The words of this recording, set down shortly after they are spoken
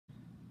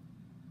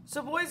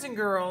So boys and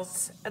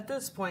girls, at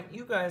this point,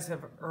 you guys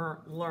have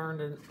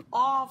learned an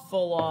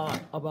awful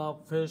lot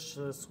about fish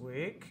this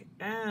week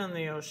and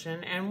the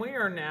ocean, and we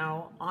are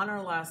now on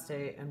our last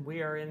day, and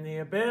we are in the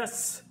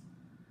abyss.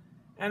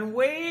 And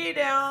way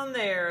down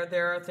there,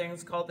 there are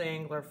things called the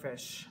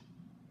anglerfish.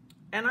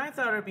 And I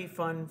thought it'd be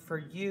fun for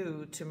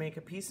you to make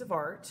a piece of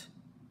art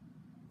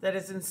that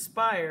is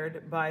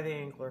inspired by the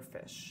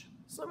anglerfish.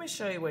 So let me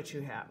show you what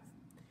you have.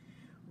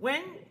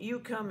 When you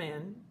come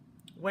in,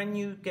 when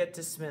you get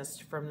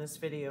dismissed from this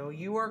video,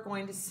 you are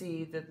going to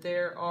see that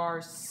there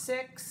are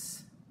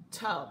 6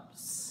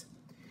 tubs.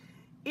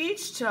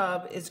 Each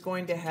tub is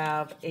going to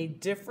have a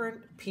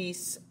different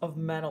piece of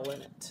metal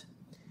in it.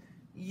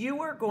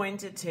 You are going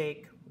to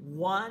take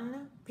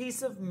one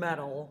piece of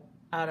metal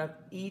out of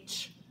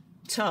each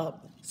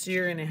tub. So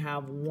you're going to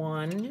have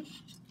 1,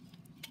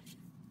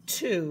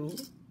 2,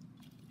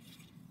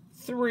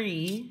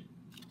 3,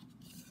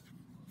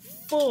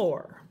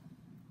 4,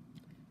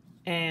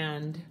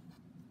 and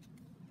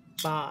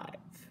 5.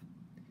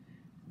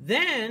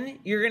 Then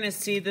you're going to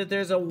see that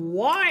there's a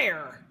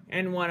wire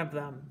in one of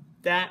them.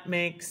 That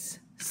makes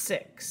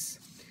 6.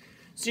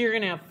 So you're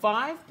going to have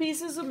 5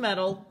 pieces of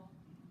metal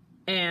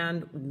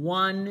and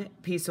 1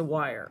 piece of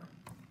wire.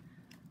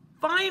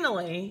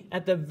 Finally,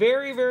 at the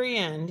very, very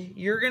end,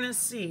 you're going to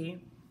see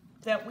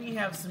that we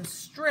have some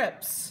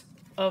strips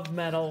of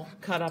metal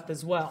cut up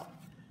as well.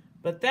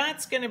 But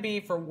that's going to be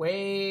for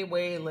way,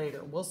 way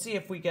later. We'll see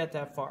if we get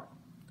that far.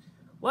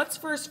 Let's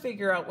first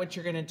figure out what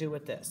you're going to do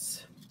with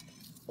this.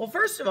 Well,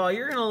 first of all,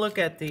 you're going to look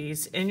at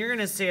these and you're going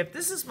to say, if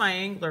this is my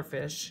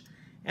anglerfish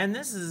and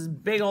this is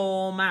big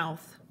old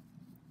mouth,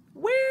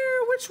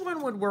 which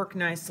one would work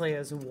nicely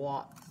as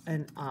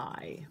an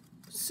eye?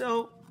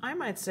 So I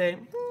might say,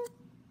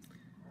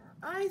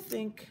 I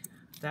think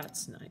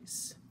that's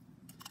nice.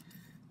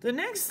 The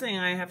next thing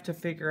I have to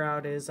figure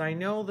out is, I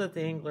know that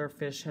the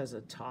anglerfish has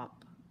a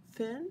top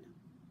fin,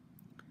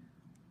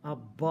 a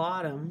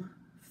bottom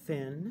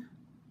fin,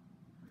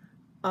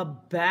 a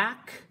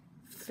back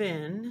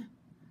fin,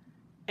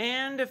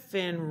 and a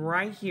fin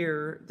right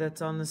here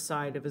that's on the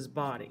side of his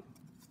body.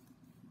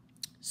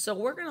 So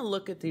we're going to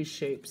look at these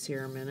shapes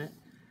here a minute.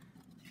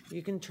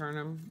 You can turn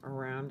them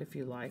around if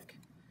you like.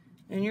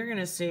 And you're going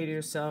to say to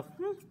yourself,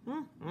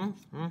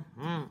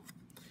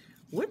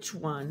 which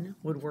one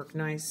would work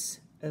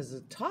nice as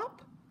a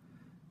top,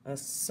 a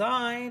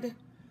side,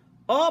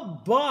 a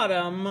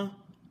bottom,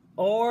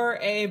 or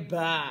a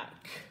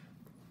back?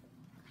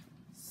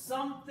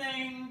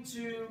 Something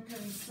to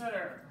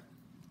consider.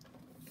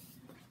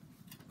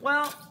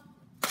 Well,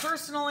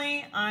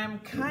 personally, I'm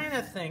kind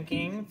of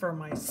thinking for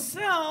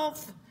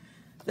myself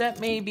that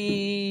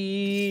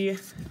maybe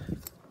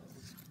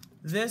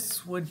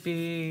this would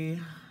be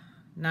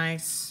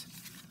nice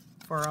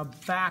for a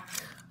back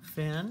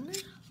fin.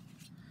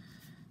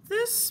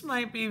 This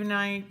might be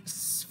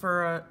nice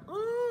for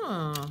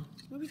a,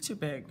 maybe too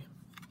big.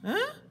 Huh?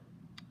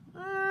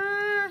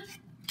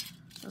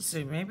 Let's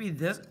see, maybe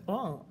this,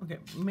 okay,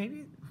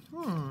 maybe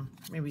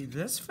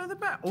this for the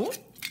back. Oh,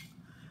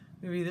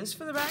 maybe this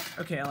for the back.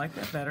 Okay, I like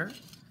that better.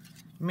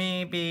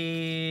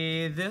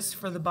 Maybe this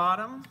for the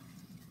bottom.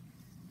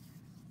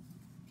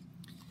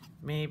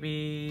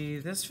 Maybe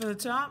this for the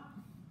top.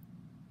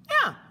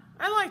 Yeah,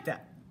 I like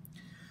that.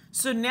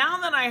 So now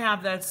that I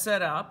have that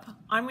set up,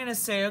 I'm going to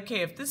say,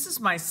 okay, if this is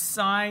my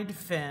side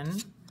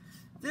fin,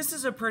 this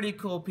is a pretty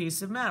cool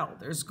piece of metal.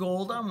 There's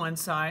gold on one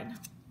side,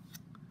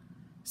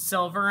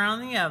 silver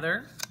on the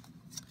other.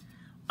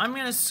 I'm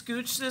going to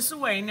scooch this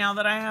away now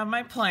that I have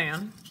my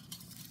plan.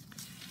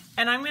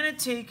 And I'm going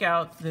to take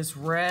out this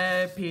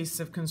red piece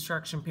of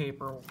construction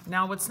paper.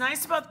 Now what's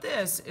nice about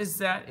this is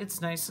that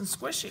it's nice and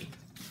squishy.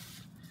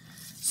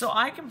 So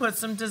I can put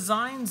some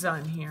designs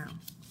on here.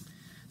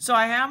 So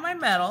I have my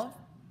metal.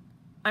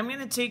 I'm going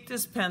to take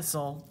this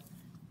pencil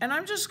and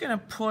I'm just going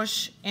to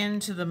push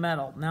into the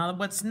metal. Now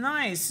what's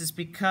nice is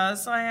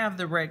because I have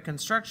the red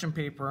construction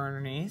paper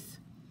underneath,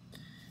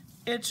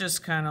 it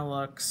just kind of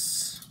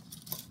looks,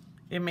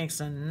 it makes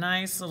a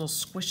nice little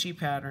squishy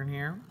pattern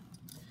here.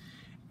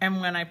 And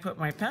when I put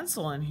my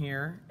pencil in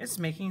here, it's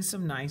making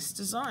some nice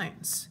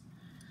designs.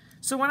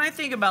 So when I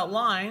think about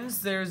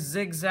lines, there's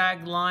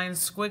zigzag lines,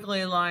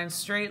 squiggly lines,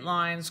 straight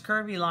lines,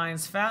 curvy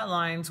lines, fat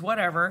lines,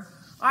 whatever.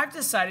 I've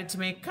decided to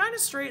make kind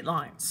of straight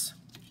lines.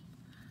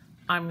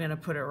 I'm going to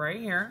put it right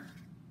here,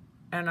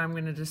 and I'm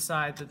going to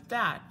decide that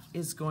that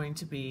is going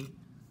to be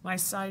my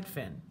side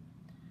fin.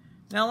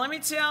 Now let me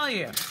tell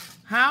you,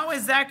 how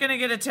is that going to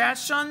get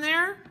attached on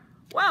there?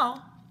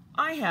 Well,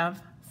 I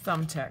have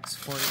thumbtacks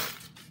for you.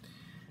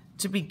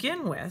 To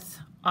begin with,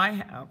 I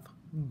have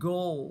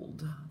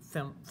gold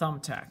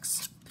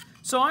thumbtacks.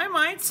 So I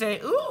might say,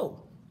 ooh,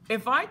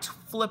 if I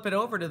flip it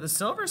over to the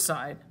silver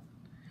side,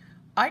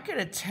 I could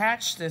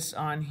attach this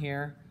on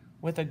here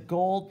with a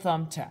gold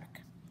thumbtack.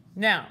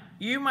 Now,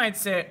 you might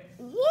say,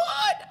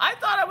 what? I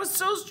thought I was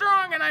so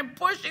strong and I'm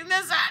pushing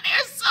this out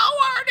here so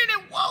hard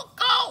and it won't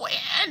go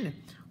in.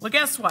 Well,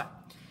 guess what?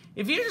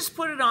 If you just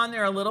put it on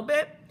there a little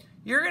bit,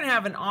 you're going to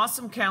have an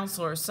awesome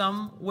counselor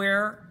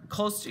somewhere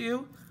close to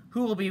you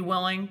who will be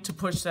willing to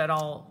push that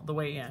all the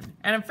way in.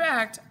 And in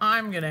fact,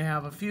 I'm going to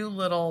have a few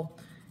little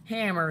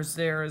hammers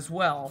there as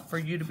well for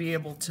you to be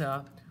able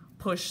to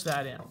push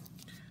that in.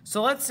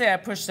 So let's say I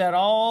push that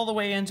all the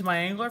way into my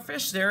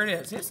anglerfish. There it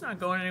is. It's not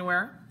going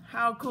anywhere.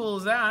 How cool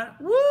is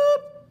that?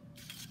 Whoop!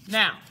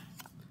 Now,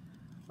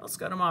 let's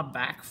go to my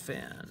back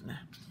fin.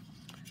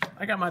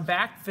 I got my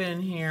back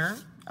fin here.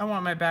 I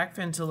want my back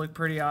fin to look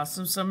pretty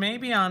awesome. So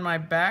maybe on my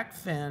back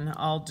fin,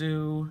 I'll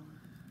do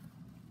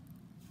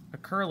a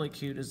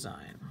curlicue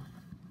design.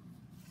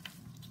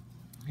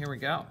 Here we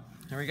go.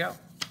 Here we go.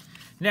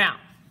 Now,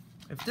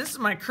 if this is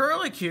my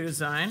curlicue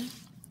design,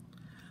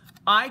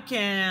 I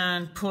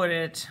can put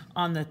it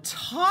on the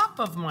top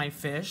of my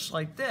fish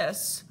like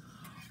this,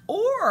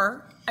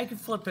 or I can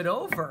flip it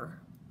over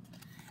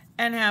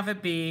and have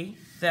it be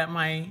that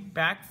my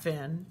back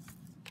fin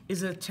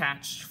is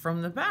attached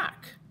from the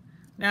back.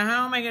 Now,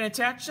 how am I going to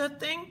attach that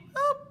thing?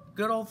 Oh,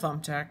 good old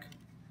thumbtack.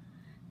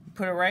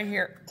 Put it right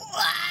here.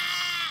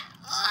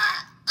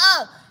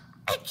 Oh,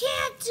 I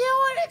can't do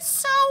it. It's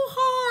so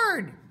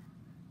hard.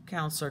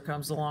 Counselor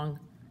comes along.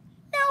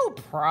 No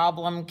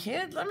problem,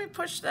 kid. Let me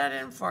push that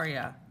in for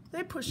you.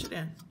 They push it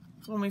in.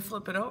 When we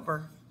flip it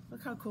over,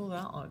 look how cool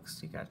that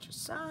looks. You got your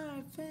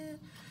side fin.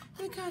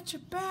 You got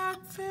your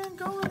back fin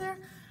going there.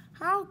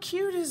 How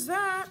cute is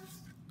that?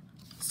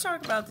 Let's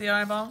talk about the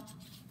eyeball.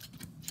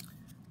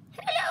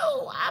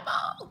 Hello,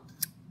 eyeball.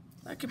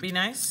 That could be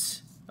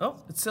nice.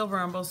 Oh, it's silver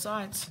on both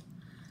sides.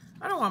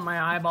 I don't want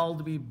my eyeball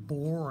to be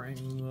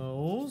boring,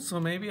 though, so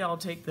maybe I'll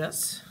take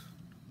this.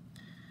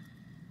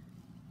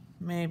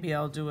 Maybe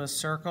I'll do a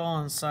circle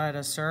inside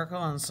a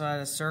circle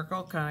inside a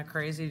circle, kind of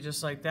crazy,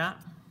 just like that.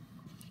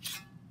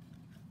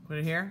 Put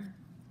it here.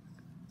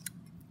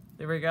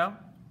 There we go.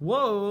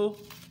 Whoa!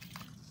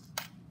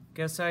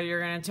 Guess how you're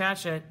going to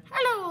attach it.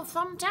 Hello,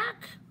 thumbtack.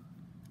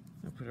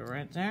 I'll put it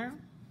right there.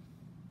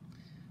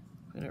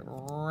 Put it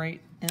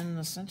right in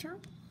the center.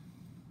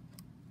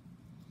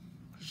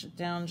 Push it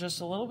down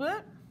just a little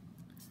bit.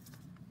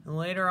 And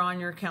later on,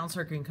 your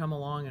counselor can come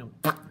along and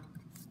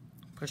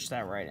push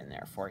that right in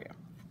there for you.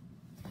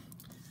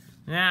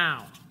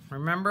 Now,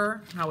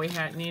 remember how we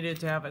needed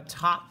to have a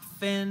top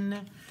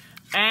fin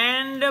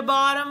and a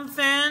bottom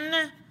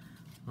fin?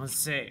 Let's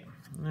see.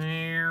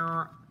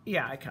 Yeah,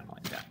 I kind of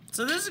like that.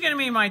 So this is going to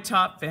be my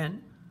top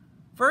fin.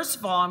 First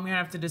of all, I'm going to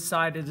have to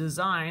decide a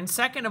design.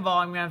 Second of all,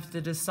 I'm going to have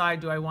to decide,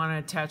 do I want to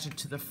attach it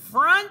to the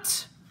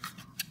front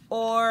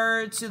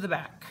or to the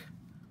back?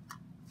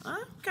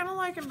 I kind of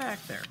like it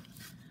back there.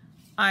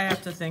 I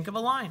have to think of a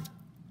line.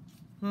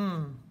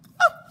 Oh,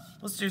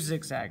 let's do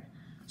zigzag.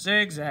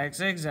 Zigzag,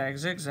 zigzag,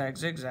 zigzag,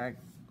 zigzag.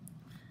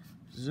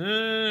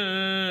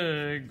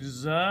 Zigzag.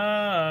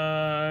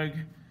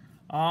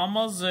 I'm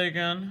a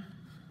ziggin'.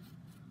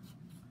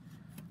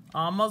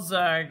 I'm a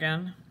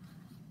zaggin'.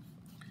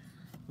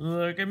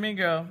 Look at me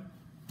go.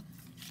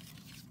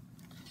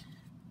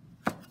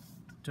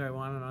 Do I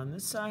want it on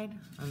this side,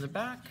 on the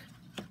back?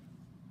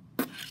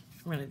 I'm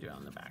going to do it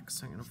on the back.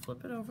 So I'm going to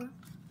flip it over.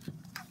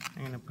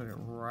 I'm going to put it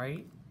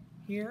right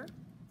here.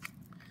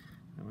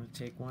 I'm going to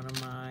take one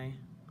of my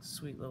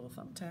sweet little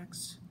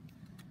thumbtacks.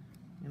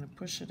 I'm going to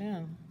push it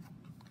in.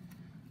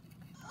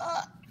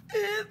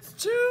 It's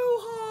too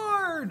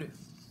hard.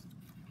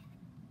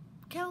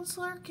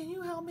 Counselor, can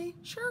you help me?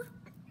 Sure.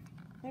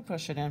 I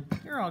push it in.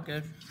 You're all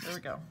good. There we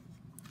go.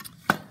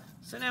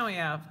 So now we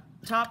have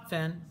top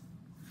fin,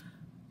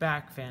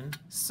 back fin,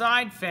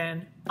 side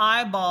fin,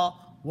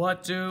 eyeball.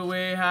 What do we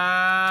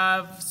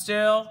have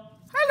still?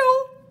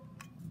 Hello.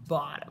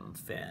 Bottom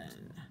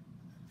fin.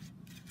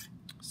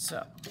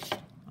 So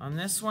on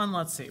this one,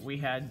 let's see. We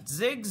had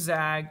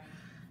zigzag,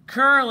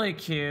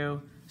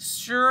 curlicue,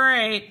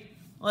 straight.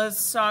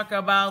 Let's talk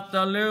about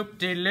the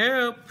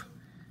loop-de-loop.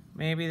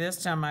 Maybe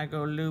this time I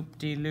go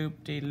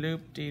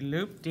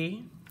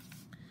loop-de-loop-de-loop-de-loop-de.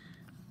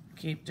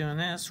 Keep doing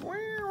this.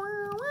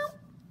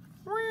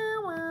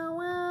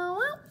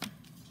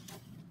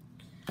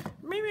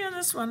 Maybe on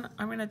this one,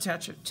 I'm going to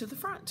attach it to the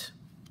front.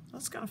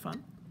 That's kind of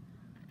fun.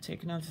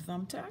 Take another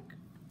thumbtack.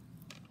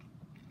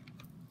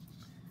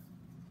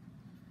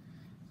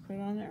 Put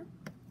it on there.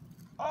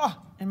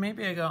 Oh, and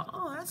maybe I go,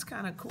 oh, that's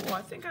kind of cool.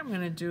 I think I'm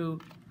going to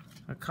do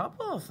a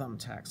couple of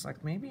thumbtacks,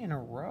 like maybe in a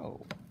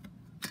row.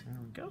 There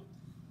we go.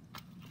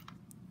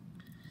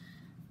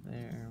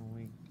 There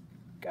we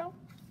go.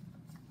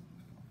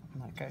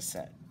 Like I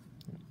said,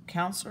 the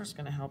counselor's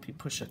going to help you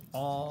push it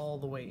all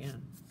the way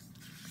in.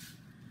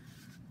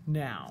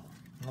 Now,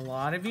 a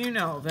lot of you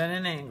know that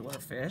an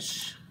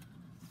anglerfish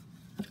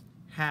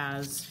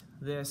has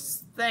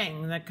this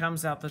thing that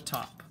comes out the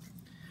top.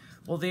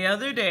 Well, the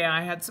other day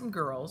I had some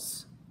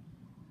girls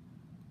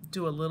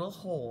do a little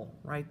hole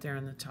right there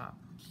in the top.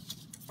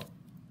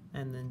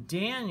 And then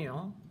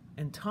Daniel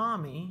and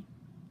Tommy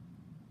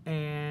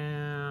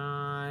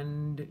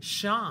and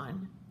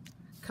Sean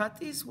cut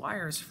these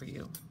wires for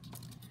you.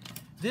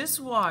 This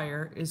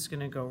wire is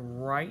going to go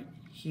right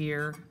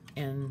here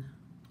in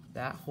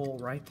that hole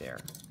right there.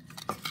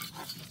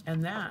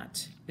 And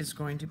that is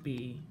going to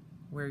be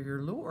where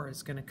your lure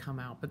is going to come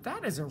out. But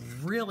that is a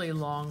really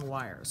long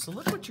wire. So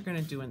look what you're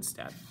going to do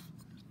instead.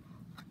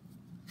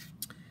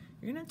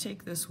 You're going to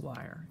take this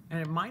wire,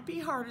 and it might be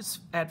hard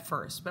at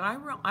first, but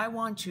I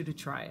want you to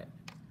try it.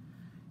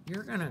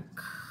 You're going to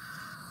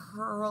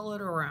curl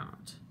it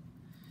around.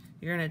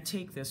 You're going to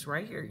take this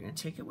right here. You're going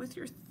to take it with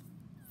your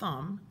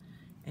thumb,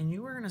 and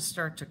you are going to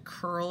start to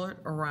curl it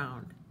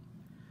around.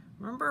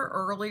 Remember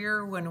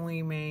earlier when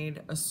we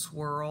made a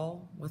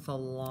swirl with a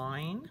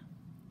line?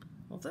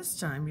 Well, this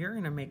time you're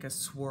going to make a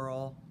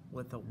swirl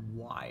with a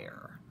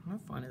wire. How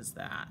fun is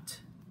that?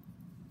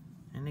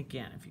 And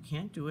again, if you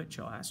can't do it,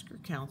 you'll ask your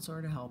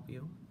counselor to help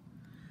you.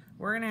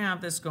 We're going to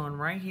have this going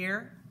right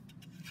here,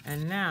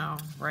 and now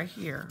right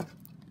here,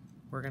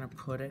 we're going to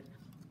put it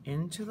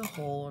into the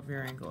hole of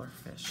your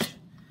anglerfish.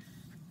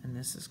 And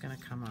this is going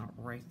to come out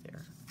right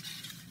there.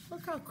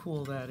 Look how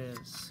cool that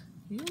is.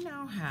 You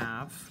now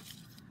have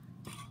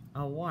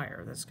a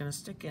wire that's going to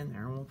stick in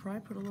there, and we'll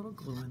probably put a little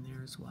glue in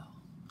there as well.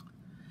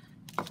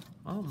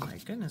 Oh my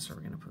goodness, we're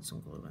going to put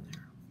some glue in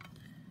there.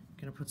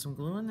 Going to put some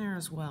glue in there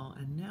as well,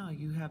 and now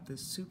you have this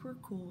super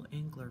cool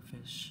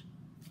anglerfish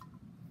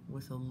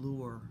with a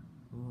lure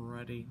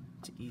ready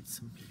to eat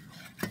some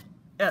people.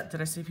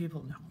 Did I say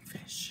people? No,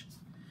 fish.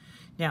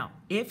 Now,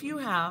 if you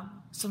have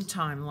some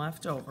time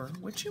left over,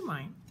 which you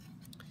might,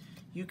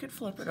 you could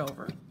flip it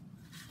over.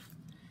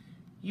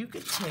 You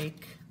could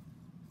take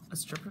a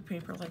strip of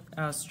paper, like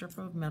a strip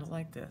of metal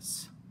like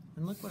this,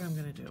 and look what I'm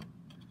going to do.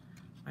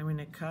 I'm going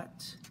to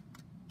cut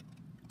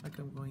like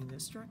I'm going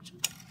this direction.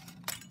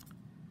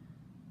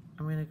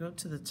 I'm going to go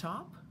to the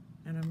top,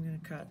 and I'm going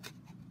to cut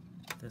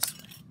this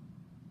way.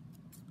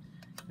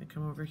 I'm going to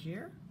come over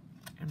here,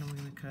 and I'm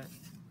going to cut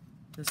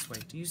this way.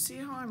 Do you see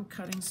how I'm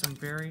cutting some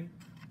very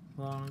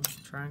long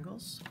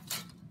triangles?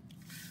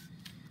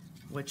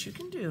 What you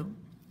can do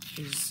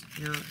is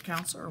your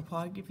counselor will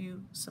probably give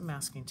you some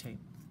masking tape.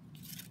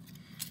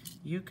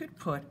 You could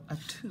put a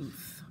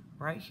tooth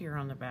right here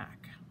on the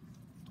back,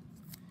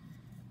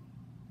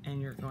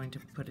 and you're going to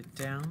put it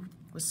down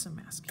with some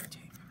masking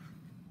tape.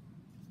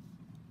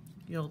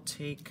 You'll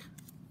take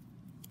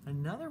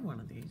another one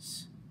of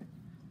these,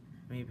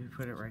 maybe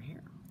put it right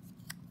here,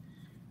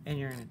 and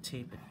you're going to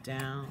tape it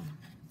down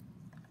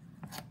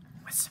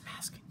with some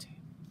masking tape.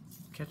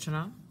 Catching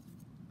on?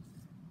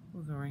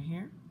 We'll go right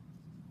here.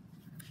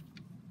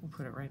 We'll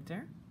put it right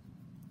there.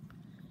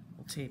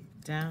 We'll tape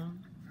it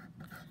down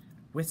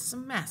with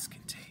some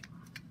masking tape.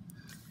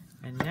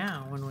 And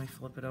now when we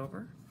flip it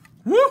over,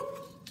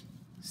 whoop!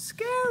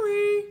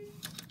 Scary!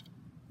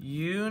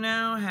 You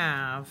now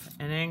have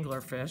an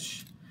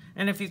anglerfish.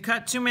 And if you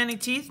cut too many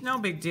teeth, no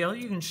big deal.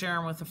 You can share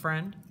them with a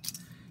friend.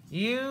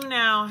 You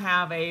now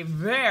have a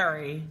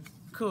very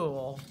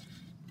cool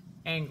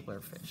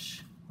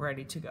anglerfish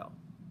ready to go.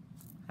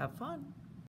 Have fun.